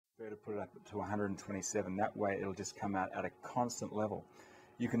prefer to put it up to 127. That way it'll just come out at a constant level.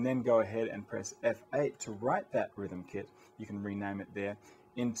 You can then go ahead and press F8 to write that rhythm kit. You can rename it there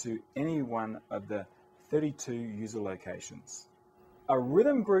into any one of the 32 user locations. A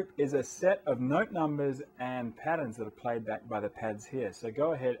rhythm group is a set of note numbers and patterns that are played back by the pads here. So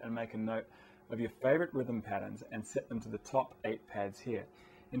go ahead and make a note of your favorite rhythm patterns and set them to the top 8 pads here.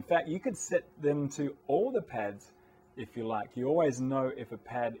 In fact, you could set them to all the pads if you like. You always know if a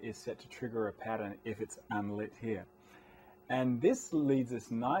pad is set to trigger a pattern if it's unlit here. And this leads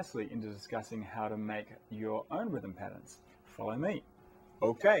us nicely into discussing how to make your own rhythm patterns. Follow me.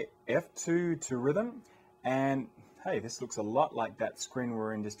 Okay, F2 to rhythm, and hey, this looks a lot like that screen we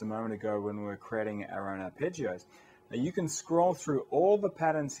were in just a moment ago when we were creating our own arpeggios. Now you can scroll through all the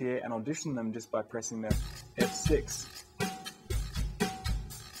patterns here and audition them just by pressing the F6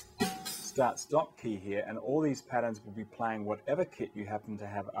 start stop key here, and all these patterns will be playing whatever kit you happen to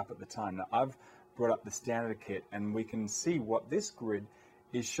have up at the time. Now I've brought up the standard kit and we can see what this grid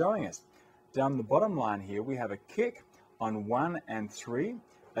is showing us. Down the bottom line here we have a kick on 1 and 3,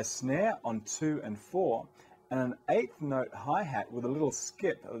 a snare on 2 and 4, and an 8th note hi-hat with a little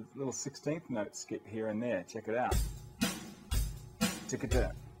skip, a little 16th note skip here and there. Check it out. Check it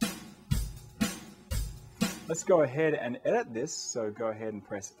out. Let's go ahead and edit this. So go ahead and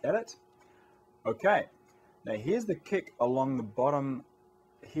press edit. Okay, now here's the kick along the bottom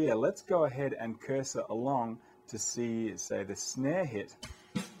here. Let's go ahead and cursor along to see, say, the snare hit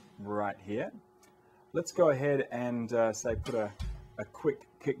right here. Let's go ahead and say put a quick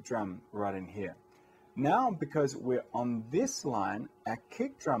kick drum right in here. Now, because we're on this line, our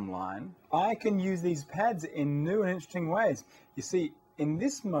kick drum line, I can use these pads in new and interesting ways. You see, in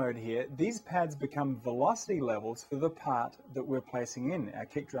this mode here, these pads become velocity levels for the part that we're placing in, our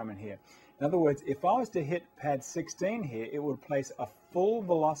kick drum in here. In other words, if I was to hit pad 16 here, it would place a full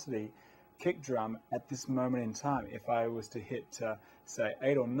velocity kick drum at this moment in time. If I was to hit, say,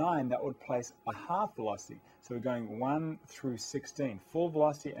 8 or 9, that would place a half velocity. So we're going 1 through 16, full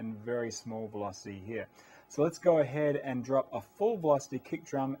velocity and very small velocity here. So let's go ahead and drop a full velocity kick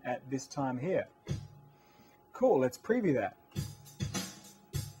drum at this time here. Cool, let's preview that.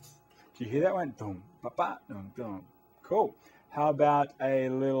 Do you hear that one? Boom, ba ba, boom, boom. Cool. How about a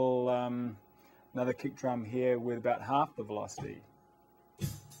little, another kick drum here with about half the velocity?